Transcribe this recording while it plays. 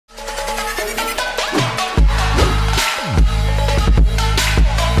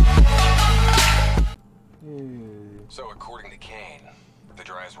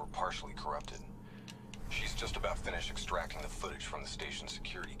extracting the footage from the station's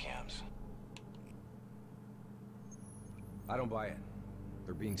security cams. I don't buy it.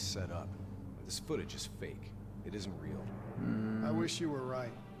 They're being set up. This footage is fake. It isn't real. I wish you were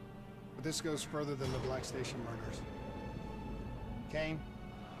right. But this goes further than the Black Station murders. Kane,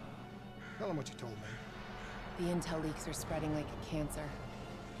 tell them what you told me. The intel leaks are spreading like a cancer,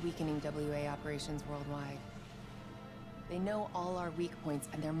 weakening WA operations worldwide. They know all our weak points,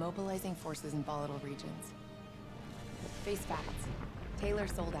 and they're mobilizing forces in volatile regions. Face facts. Taylor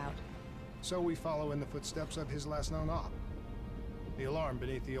sold out. So we follow in the footsteps of his last known op. The alarm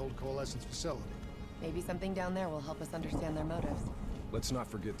beneath the old Coalescence facility. Maybe something down there will help us understand their motives. Let's not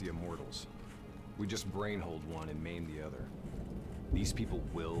forget the Immortals. We just brainhold one and maim the other. These people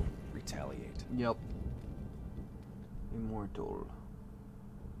will retaliate. Yep. Immortal.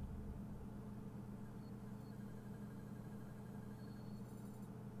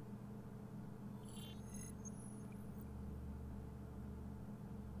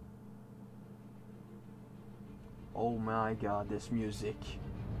 Oh my god, this music.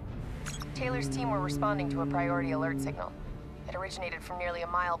 Taylor's team were responding to a priority alert signal. It originated from nearly a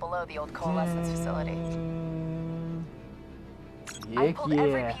mile below the old Coalescence facility. I pulled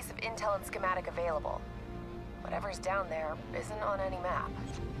every piece of intel and schematic available. Whatever's down there isn't on any map.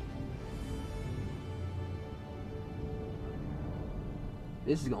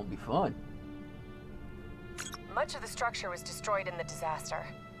 This is gonna be fun. Much of the structure was destroyed in the disaster.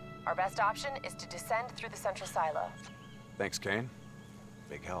 Our best option is to descend through the central silo. Thanks, Kane.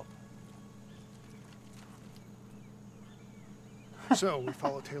 Big help. So, we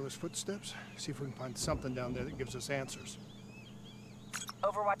follow Taylor's footsteps, see if we can find something down there that gives us answers.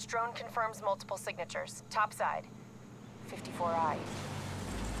 Overwatch drone confirms multiple signatures. Topside. 54I.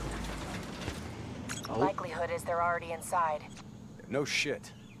 Oh. Likelihood is they're already inside. No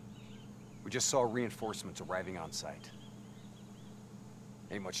shit. We just saw reinforcements arriving on site.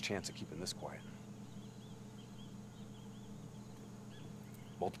 Ain't much chance of keeping this quiet.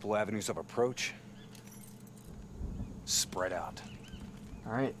 Multiple avenues of approach. Spread out.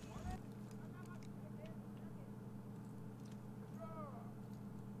 All right.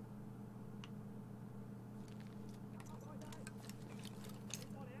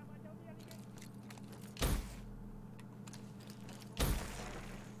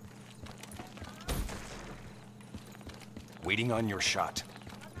 Waiting on your shot.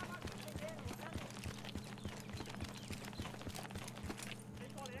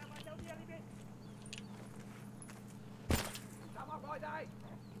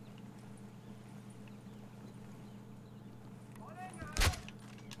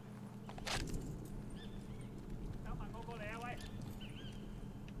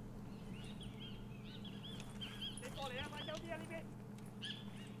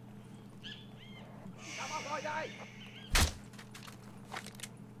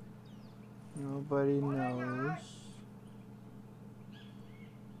 Nobody knows.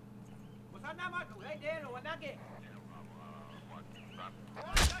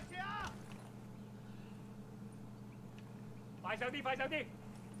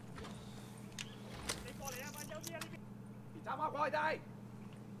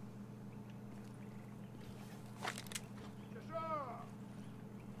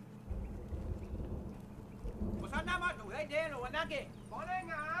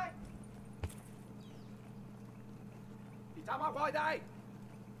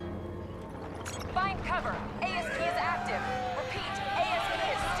 Find cover. ASP is active. Repeat, ASP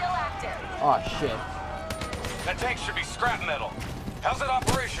is still active. Oh shit. That tank should be scrap metal. How's it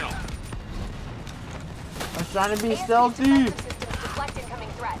operational? I'm trying to be ASP's stealthy. defensive systems deflect incoming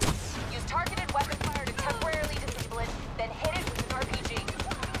threats. Use targeted weapon fire to temporarily disable it, then hit it with an RPG.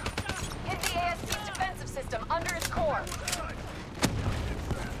 Hit the ASP's defensive system under its core.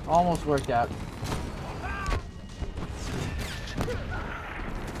 Almost worked out.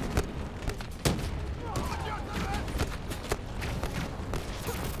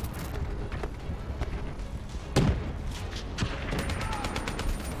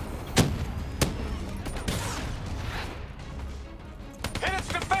 Hit its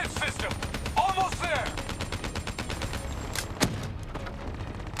defense system! Almost there!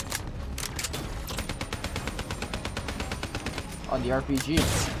 On the RPG.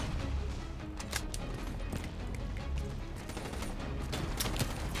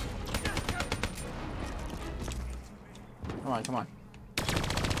 Come on, come on.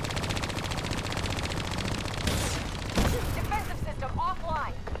 Defensive system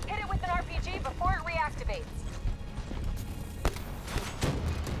offline. Hit it with an RPG before it reactivates.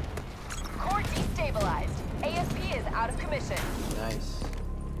 Core destabilized. ASP is out of commission. Nice.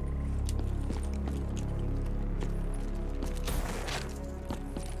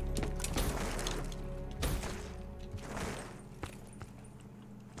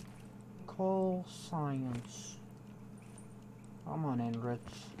 science. Come on, Hendrix.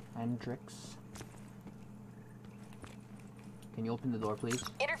 Can you open the door, please?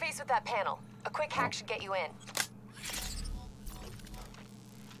 Interface with that panel. A quick hack should get you in.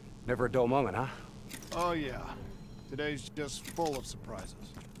 Never a dull moment, huh? Oh yeah. Today's just full of surprises.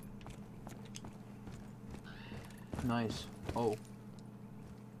 Nice. Oh.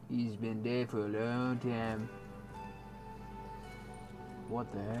 He's been there for a long time.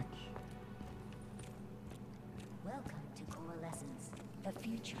 What the heck? Welcome to Coalescence, the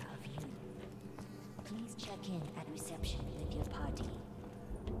future of you. Please check in at reception with your party.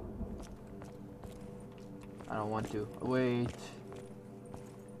 I don't want to. Wait.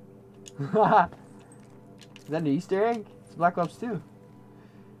 Is that an Easter egg? It's Black Ops 2.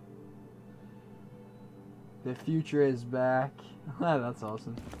 The future is back. That's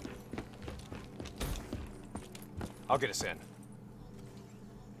awesome. I'll get us in.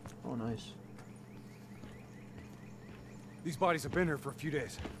 Oh, nice. These bodies have been here for a few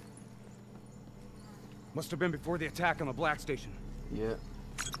days. Must have been before the attack on the Black Station. Yeah.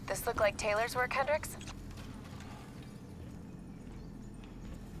 This look like Taylor's work, Hendrix?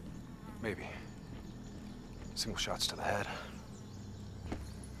 Maybe. Single shots to the head.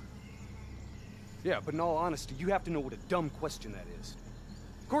 Yeah, but in all honesty, you have to know what a dumb question that is.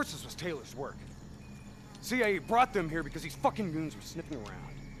 Of course this was Taylor's work. CIA brought them here because these fucking goons were sniffing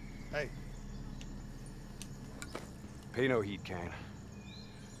around. Hey. Pay no heed, Kane.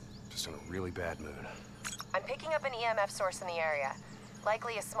 Just in a really bad mood. I'm picking up an EMF source in the area.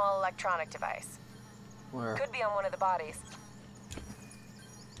 Likely a small electronic device. Where? Could be on one of the bodies.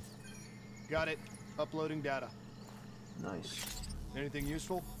 Got it. Uploading data. Nice. Anything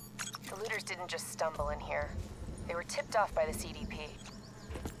useful? The looters didn't just stumble in here. They were tipped off by the CDP.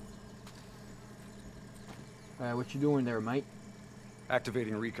 What you doing there, mate?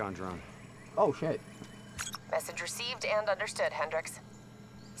 Activating recon drone. Oh, shit. Message received and understood, Hendrix.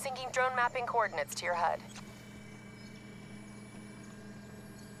 Syncing drone mapping coordinates to your HUD.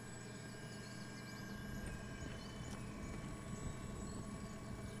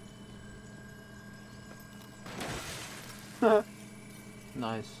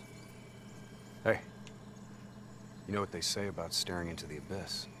 Nice. Hey. You know what they say about staring into the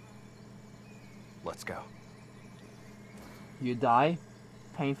abyss? Let's go. You die?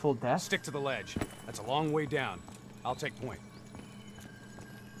 Painful death? Stick to the ledge. That's a long way down. I'll take point.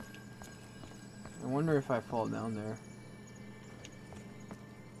 I wonder if I fall down there.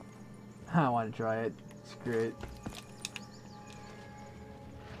 I want to try it. Screw it.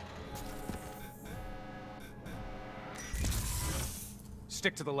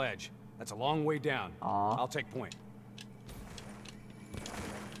 Stick to the ledge. That's a long way down. Aw. I'll take point.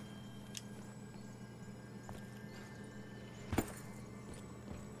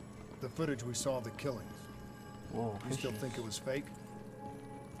 The footage we saw of the killings. Whoa. You still think it was fake?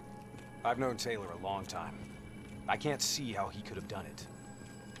 I've known Taylor a long time. I can't see how he could have done it.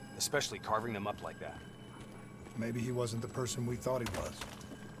 Especially carving them up like that. Maybe he wasn't the person we thought he was.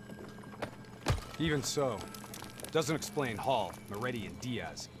 Even so, doesn't explain Hall, Moretti, and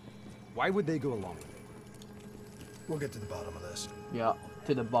Diaz. Why would they go along with it? We'll get to the bottom of this. Yeah,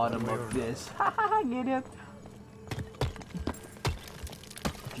 to the bottom One way of or this. Get it?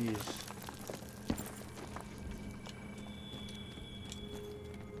 Jeez.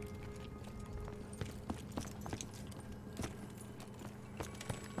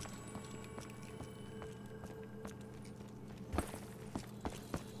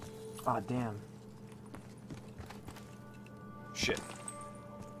 Ah, damn. Shit.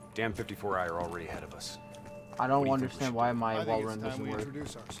 Damn 54I are already ahead of us. I don't What do you think we understand should why do? my I wall think run it's time doesn't we work.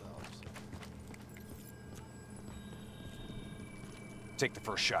 introduce ourselves. Take the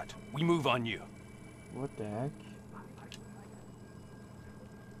first shot. We move on you. What the heck?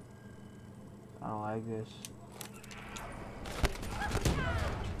 I don't like this.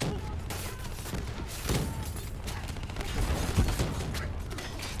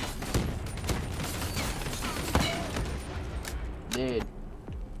 Dead.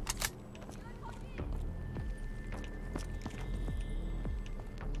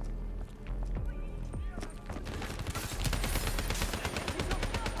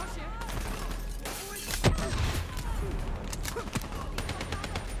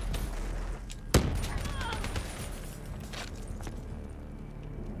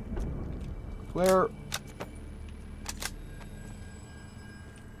 Where?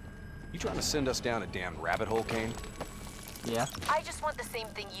 You trying to send us down a damn rabbit hole, Kane? Yeah. I just want the same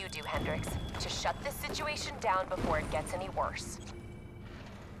thing you do, Hendrix. To shut this situation down before it gets any worse.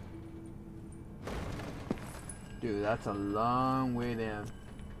 Dude, that's a long way down.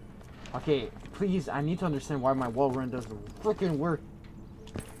 Okay, please, I need to understand why my wall run doesn't freaking work.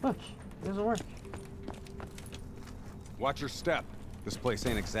 Look, it doesn't work. Watch your step. This place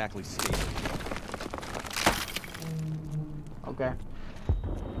ain't exactly stable. Okay.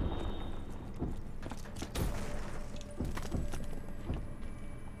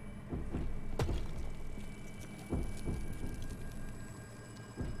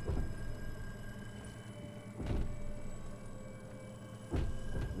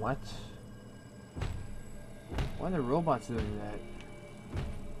 What? Why are the robots doing that?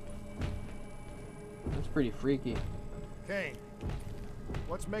 That's pretty freaky. Kane,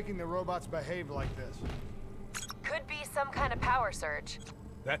 what's making the robots behave like this? Could be some kind of power surge.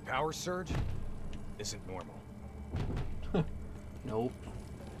 That power surge isn't normal. Nope.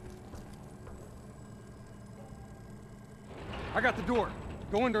 I got the door.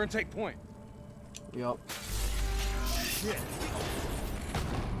 Go in there and take point. Yup. Shit.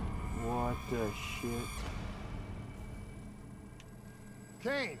 What the shit?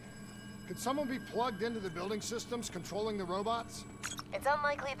 Kane, could someone be plugged into the building systems controlling the robots? It's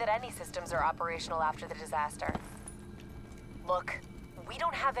unlikely that any systems are operational after the disaster. Look, we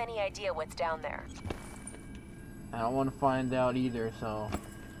don't have any idea what's down there. I don't want to find out either, so...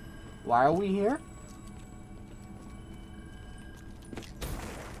 Why are we here?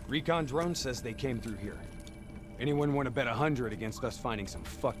 Recon drone says they came through here. Anyone want to bet 100 against us finding some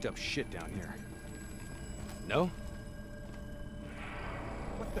fucked up shit down here? No?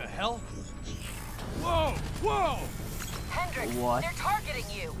 What the hell? Whoa! Whoa! Hendricks, What? they're targeting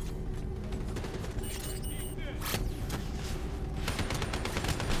you!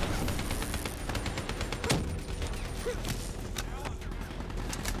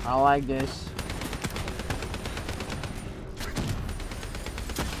 I like this.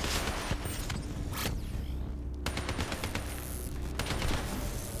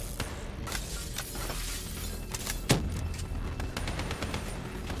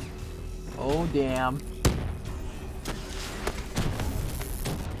 Oh, damn.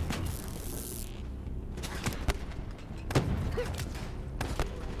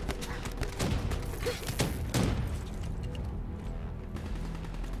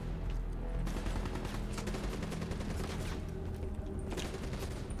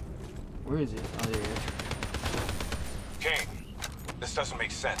 Where is it? Oh, there it is. King, this doesn't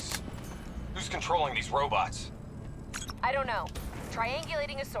make sense. Who's controlling these robots? I don't know.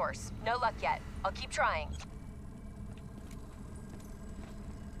 Triangulating a source. No luck yet. I'll keep trying.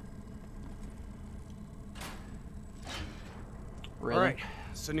 Really? All right,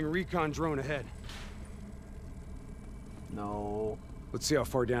 sending recon drone ahead. No. Let's see how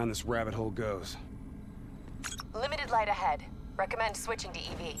far down this rabbit hole goes. Limited light ahead. Recommend switching to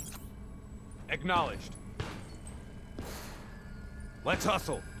EV. Acknowledged. Let's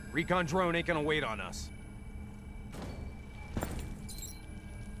hustle. Recon drone ain't gonna wait on us.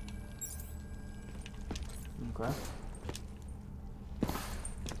 Okay.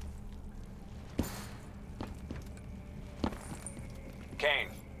 Kane,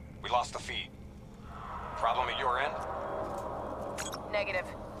 we lost the feed. Problem at your end? Negative.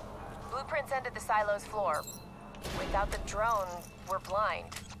 Blueprints ended the silo's floor. Without the drone, we're blind.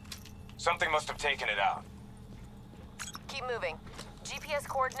 Something must have taken it out. Keep moving. GPS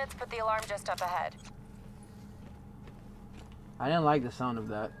coordinates put the alarm just up ahead. I didn't like the sound of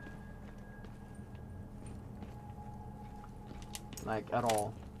that. Like, at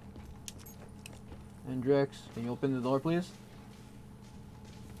all. Hendricks, can you open the door, please?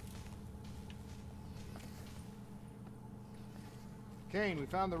 Kane, we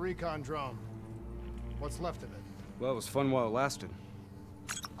found the recon drone. What's left of it? Well, it was fun while it lasted.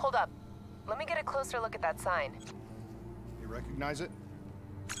 Hold up. Let me get a closer look at that sign. You recognize it?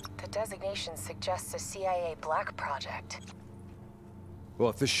 The designation suggests a CIA black project. Well,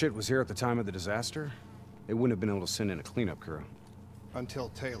 if this shit was here at the time of the disaster, they wouldn't have been able to send in a cleanup crew. Until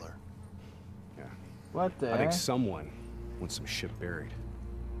Taylor. Yeah. What the I think heck? someone wants some shit buried.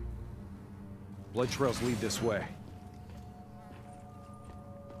 Blood trails lead this way.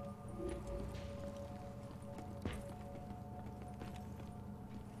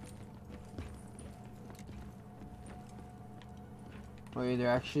 Wait, there's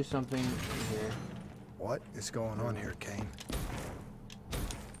actually something in here. What is going on here, Kane?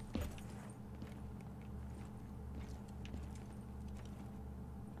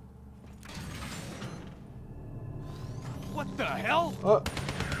 What the hell? Oh.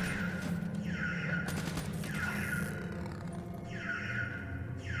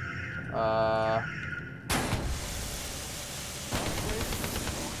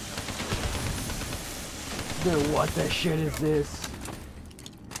 Dude, what the shit is this?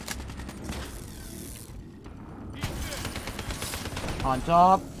 On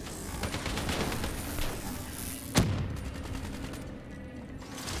top.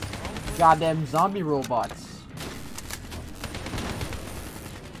 Goddamn zombie robots.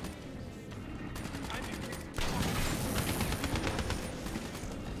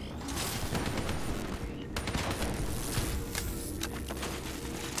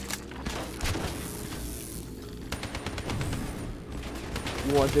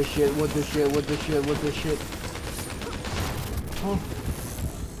 What the shit, what the shit, what the shit, what the shit. Oh.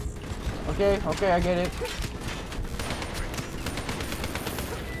 Okay, okay, I get it.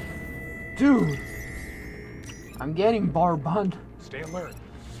 Dude! I'm getting barbund. Stay alert.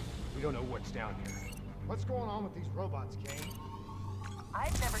 We don't know what's down here. What's going on with these robots, Kane?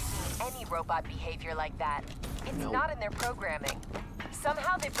 I've never seen any robot behavior like that. It's not in their programming.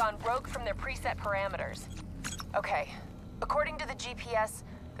 Somehow they've gone rogue from their preset parameters. Okay, according to the GPS,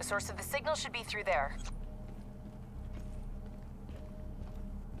 the source of the signal should be through there.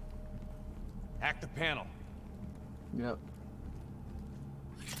 Hack the panel. Yep.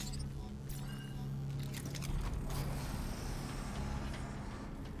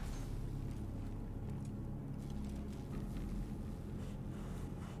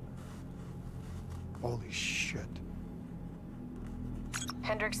 Holy shit.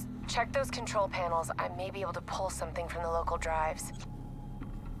 Hendricks, check those control panels. I may be able to pull something from the local drives.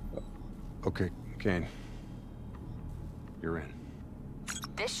 Okay, Kane. You're in.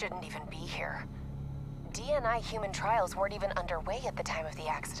 This shouldn't even be here. DNI human trials weren't even underway at the time of the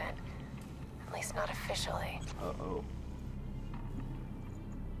accident. At least not officially. Uh-oh.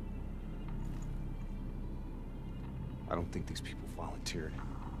 I don't think these people volunteered.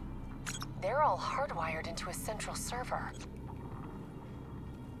 They're all hardwired into a central server.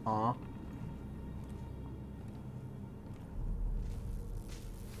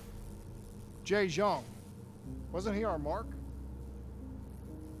 Jay Zhang. Wasn't he our mark?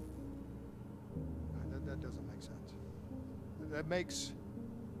 That doesn't make sense. That makes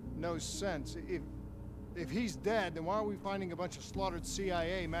no sense. If he's dead, then why are we finding a bunch of slaughtered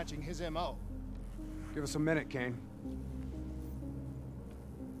CIA matching his MO? Give us a minute, Kane.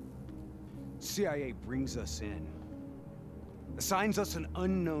 CIA brings us in, assigns us an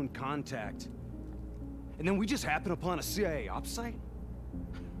unknown contact, and then we just happen upon a CIA ops site?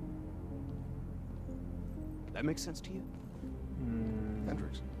 That makes sense to you?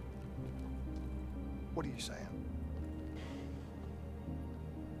 Hendricks, what are you saying?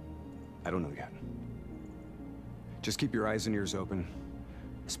 I don't know yet. Just keep your eyes and ears open,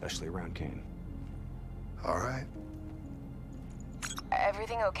 especially around Kane. All right.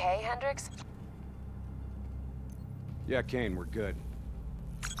 Everything okay, Hendricks? Yeah, Kane, we're good.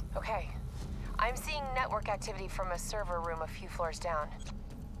 Okay. I'm seeing network activity from a server room a few floors down.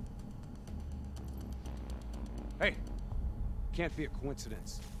 Hey, can't be a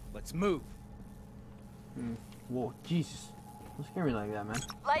coincidence. Let's move. Whoa, Jesus. Don't scare me like that, man.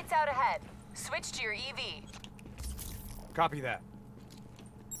 Lights out ahead. Switch to your EV. Copy that.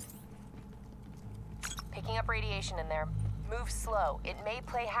 Picking up radiation in there. Move slow. It may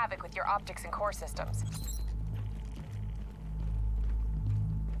play havoc with your optics and core systems.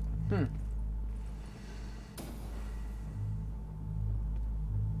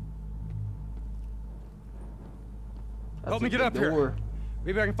 Help me get up here.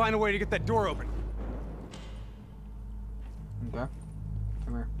 Maybe I can find a way to get that door open. Okay.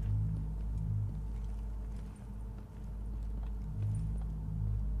 Come here.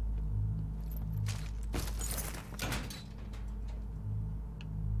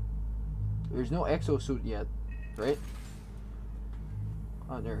 There's no exosuit yet, right?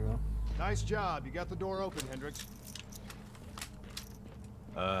 Oh, there we go. Nice job. You got the door open, Hendricks.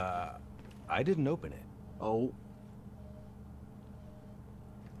 I didn't open it. Oh.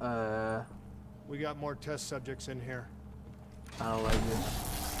 We got more test subjects in here. I don't like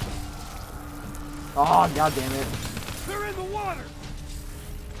this. Oh, god damn it. They're in the water!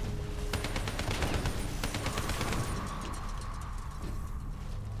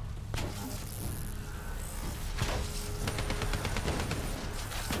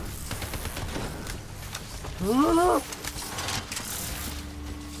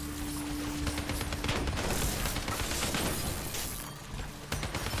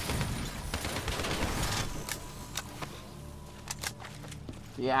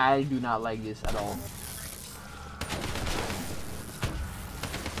 Yeah, I do not like this at all.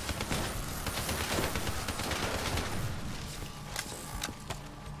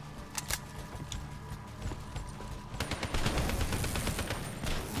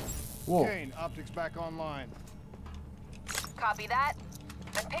 Whoa. Kane, optics back online. Copy that.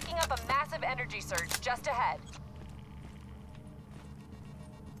 I'm picking up a massive energy surge just ahead.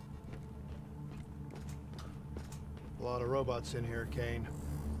 A lot of robots in here, Kane.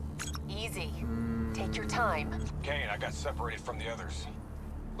 Easy. Take your time. Kane, I got separated from the others.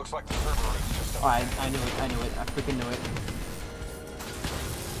 Looks like the server room is just up. Oh, I knew it. I freaking knew it.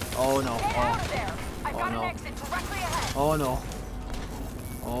 Oh no. Get out of there! I've Oh, got no. an exit directly ahead. Oh no.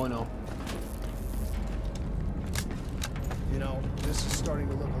 Oh no. You know, this is starting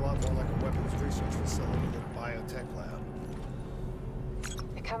to look a lot more like a weapons research facility than a biotech lab.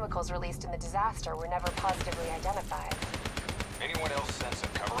 The chemicals released in the disaster were never positively identified. Anyone else sense a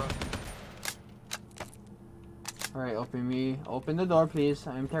cover-up? Alright, open the door, please.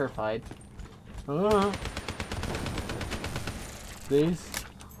 I'm terrified. Please.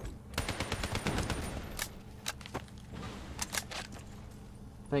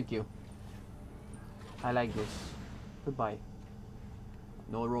 Thank you. I like this. Goodbye.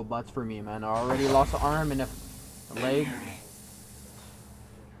 No robots for me, man. I already lost an arm and a leg.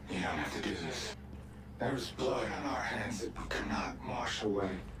 You don't have to do this. There was blood on our hands that we could not wash away.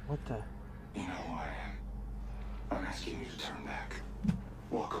 What the? You know who I am. I'm asking you to turn back.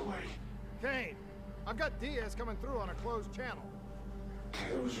 Walk away. Kane, I've got Diaz coming through on a closed channel.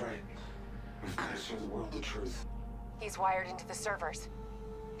 Taylor was right. We've got to show the world the truth. He's wired into the servers.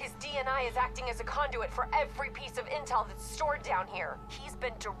 His DNI is acting as a conduit for every piece of intel that's stored down here. He's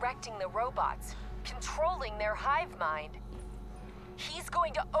been directing the robots, controlling their hive mind. He's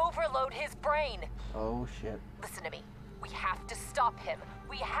going to overload his brain. Oh shit. Listen to me. We have to stop him.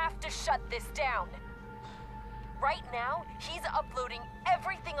 We have to shut this down. Right now, he's uploading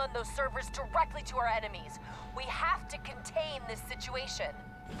everything on those servers directly to our enemies. We have to contain this situation.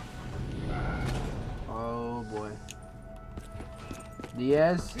 Oh boy.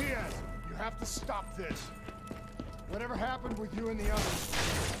 Diaz? Diaz, you have to stop this. Whatever happened with you and the others,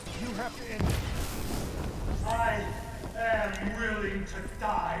 you have to end it. I am willing to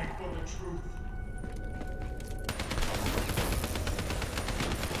die for the truth.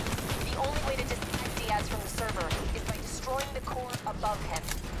 The only way to disconnect Diaz from the server is by destroying the core above him.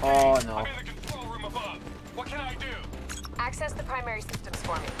 Oh no. I'm in the control room above. What can I do? Access the primary systems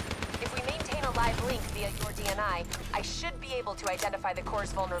for me. If we maintain a live link via your DNI, I should be able to identify the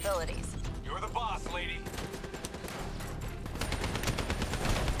core's vulnerabilities. You're the boss, lady.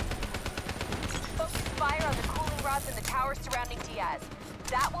 Focus fire on the cooling rods in the towers surrounding Diaz.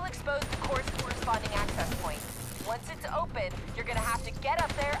 That will expose the core's corresponding access point. Once it's open, you're gonna have to get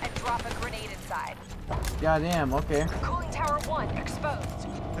up there and drop a grenade inside. Goddamn, okay. Cooling tower 1 exposed.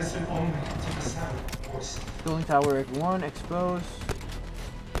 Listen only to the sound of voice. Cooling tower 1 exposed.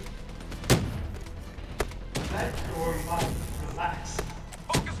 Let your mind relax.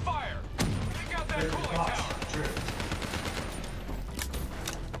 Focus fire. Take out that Let cooling not tower. drift.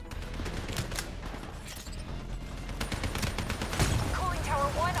 Cooling tower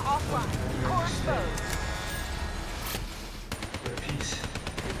 1 offline. Core exposed. Your peace.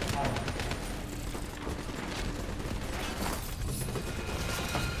 Come on.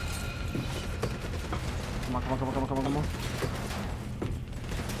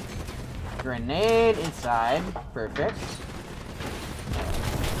 Grenade inside. Perfect.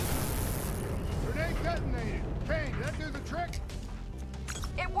 Grenade detonated. Kane, did that do the trick?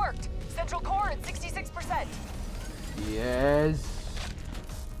 It worked. Central core at 66%. Yes.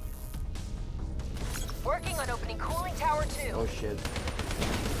 Working on opening cooling tower 2. Oh shit.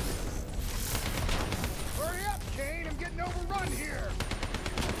 Hurry up, Kane. I'm getting overrun here.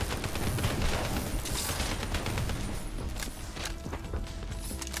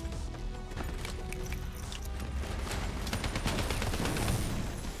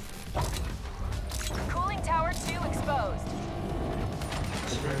 Cooling tower 2 exposed.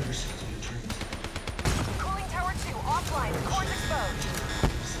 Surrender yourself to your dreams. Cooling tower 2 offline. Core's exposed.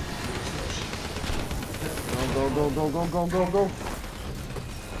 Go.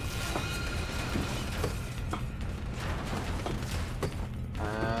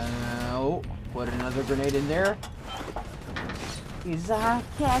 Oh, put another grenade in there. Is a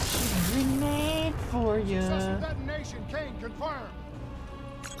catch grenade for you? Successful detonation. Kane, confirmed.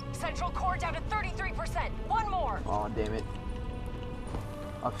 Central core down to 33%. One more. Oh, damn it.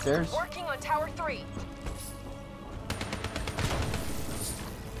 Upstairs? Working on tower 3.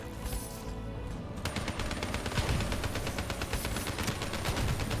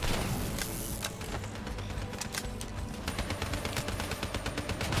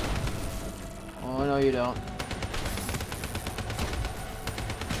 Oh, no, you don't.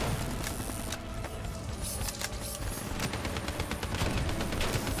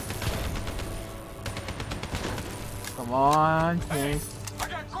 Come on, Hey, Kane. I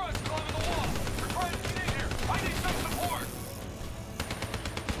got grunts climbing the wall. They're trying to get in here. I need some support.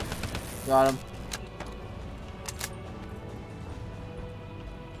 Got him.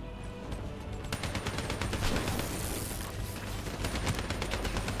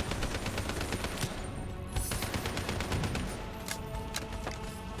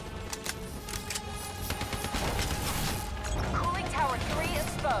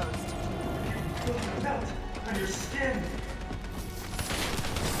 Feel the melt on your skin.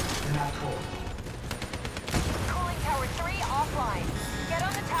 You're not cold. Cooling tower 3 offline. Get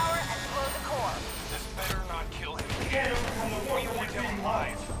on the tower and blow the core. This better not kill him. Can't overcome the We warmth want of him being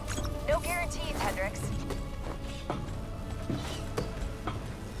alive. No guarantees, Hendricks.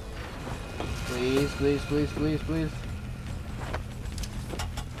 Please, please, please, please, please.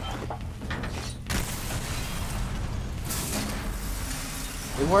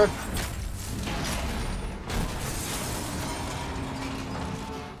 It worked.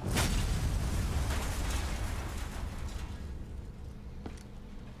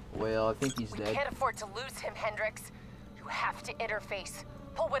 Well, I think he's We dead. can't afford to lose him, Hendricks. You have to interface.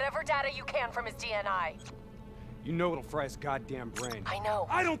 Pull whatever data you can from his DNI. You know it'll fry his goddamn brain. I know.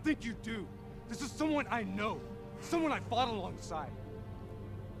 I don't think you do. This is someone I know. Someone I fought alongside.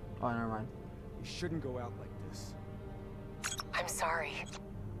 Oh, never mind. You shouldn't go out like this. I'm sorry.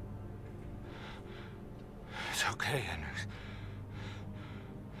 It's okay, Hendricks.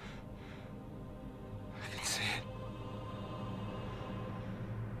 I can see it.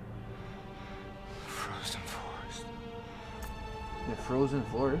 Frozen forest. The frozen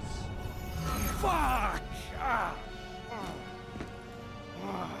forest. Fuck!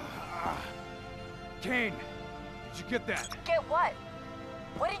 Kane, did you get that? Get what?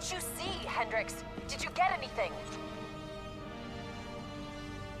 What did you see, Hendricks? Did you get anything?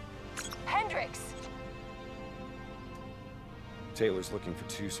 Hendricks! Taylor's looking for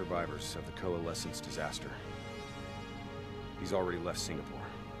 2 survivors of the Coalescence disaster. He's already left Singapore.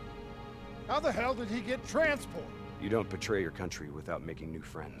 How the hell did he get transport? You don't betray your country without making new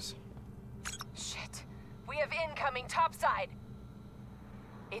friends. Shit. We have incoming topside.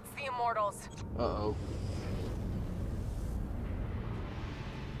 It's the Immortals. Uh-oh.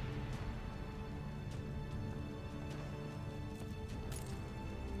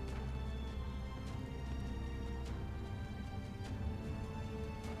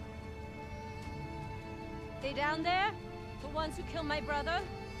 They down there? The ones who killed my brother?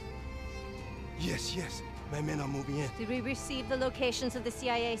 Yes, yes. My men are moving in. Did we receive the locations of the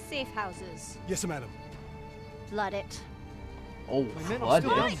CIA safe houses? Yes, madam. Flood it. Oh, My men are flood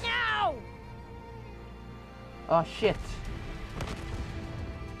still it. Right now! Oh, shit.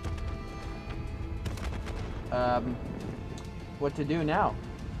 What to do now?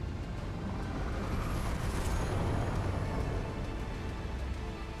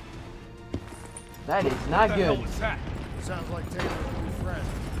 That is not What the hell good. was that? Sounds like Taylor's new friend.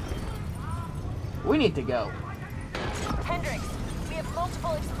 We need to go. Hendricks, we have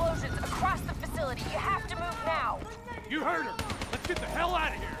multiple explosions across the facility. You have to move now. You heard her. Let's get the hell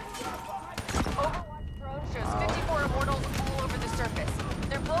out of here. Overwatch drone shows 54 Immortals all over the surface.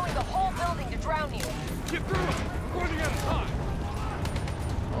 They're blowing the whole building to drown you. Get through them. We're running out of time.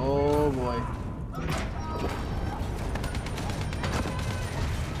 Oh boy.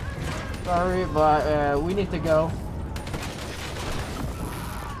 Sorry, but we need to go.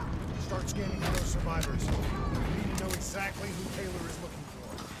 Start scanning for those survivors. We need to know exactly who Taylor is looking for.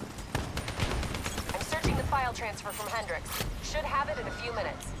 I'm searching the file transfer from Hendricks. Should have it in a few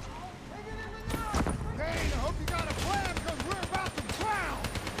minutes. Kane, I hope you got a plan, because we're about to drown!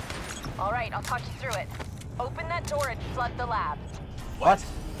 All right, I'll talk you through it. Open that door and flood the lab. What?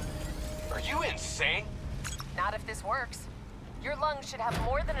 Are you insane? Not if this works. Your lungs should have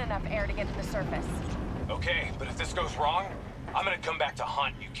more than enough air to get to the surface. Okay, but if this goes wrong, I'm gonna come back to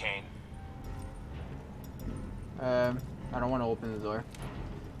haunt you, Kane. I don't want to open the door.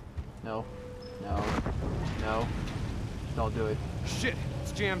 No. No. No. Don't do it. Shit,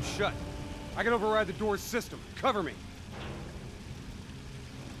 it's jammed shut. I can override the door's system. Cover me.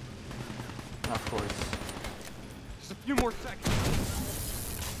 Of course. Just a few more seconds.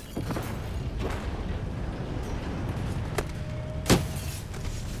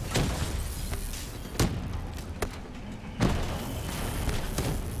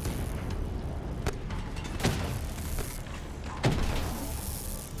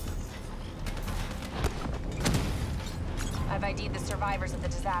 I've ID'd the survivors of the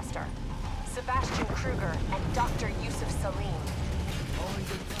disaster. Sebastian Kruger and Dr. Yusuf Salim. Only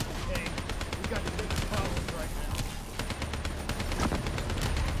good people, Kane. We got the biggest problems right now.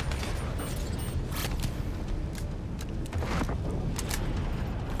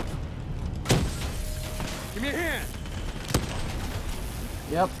 Give me a hand.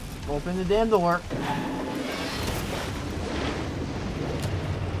 Yep. Open the damn door.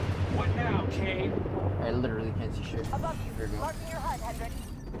 What now, Kane? I literally can't see shit. Above you. There we go. Marking your HUD, Hendricks.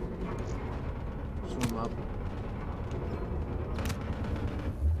 Zoom up.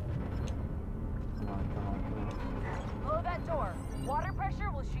 Come on, come on, come on. Blow that door. Water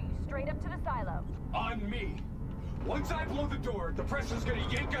pressure will shoot you straight up to the silo. On me. Once I blow the door, the pressure's gonna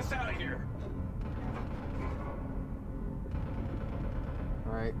yank us out of here.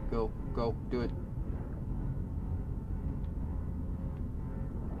 Alright, go, do it.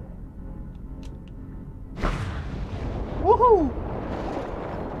 Woohoo!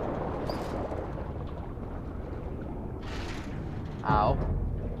 Ow.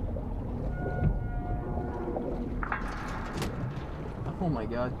 Oh my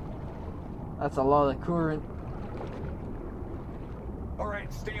god. That's a lot of current.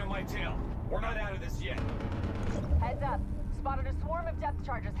 Alright, stay on my tail. We're not out of this yet. Heads up. Spotted a swarm of depth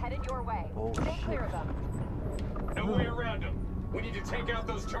charges headed your way. Oh, Stay shit. clear of them. No way around them. We need to take out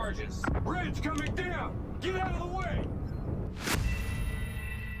those charges. Bridge coming down! Get out of the way!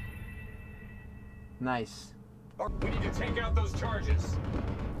 Nice. We need to take out those charges.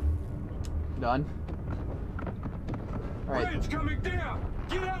 Done. Alright. Bridge coming down!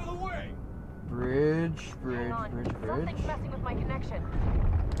 Get out of the way! Bridge. Hang on. Something's messing with my connection.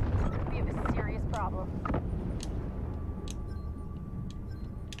 Could be a serious problem.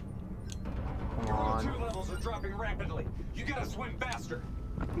 Come Your on. O2 levels are dropping rapidly. You gotta swim faster.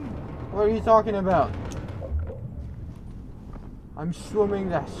 What are you talking about? I'm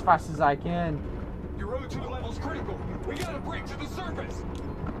swimming as fast as I can. Your O2 level's critical. We gotta break to the surface.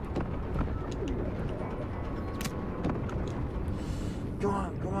 Come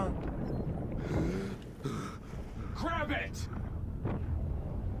on. Grab it!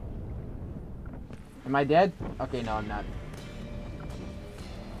 Am I dead? Okay, no, I'm not.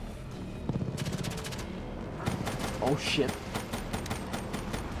 Oh shit.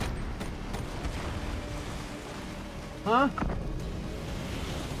 Huh?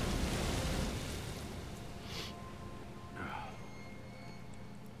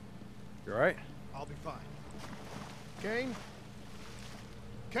 You alright? I'll be fine. Kane?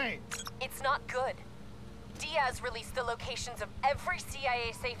 Kane! It's not good. Diaz released the locations of every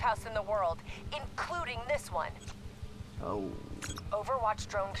CIA safe house in the world, including this one. Oh. Overwatch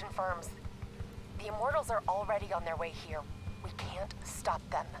drone confirms. The Immortals are already on their way here. We can't stop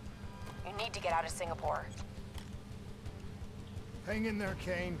them. You need to get out of Singapore. Hang in there,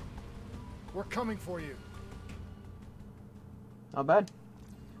 Kane. We're coming for you. Not bad.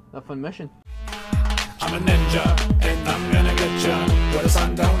 Not fun mission. I'm a ninja, and I'm gonna get ya where the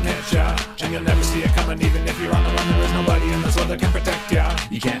sun don't hit ya, and you'll never see it coming. Even if you're on the run, there is nobody in this world that can protect ya.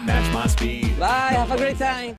 You can't match my speed. Bye, have a great time.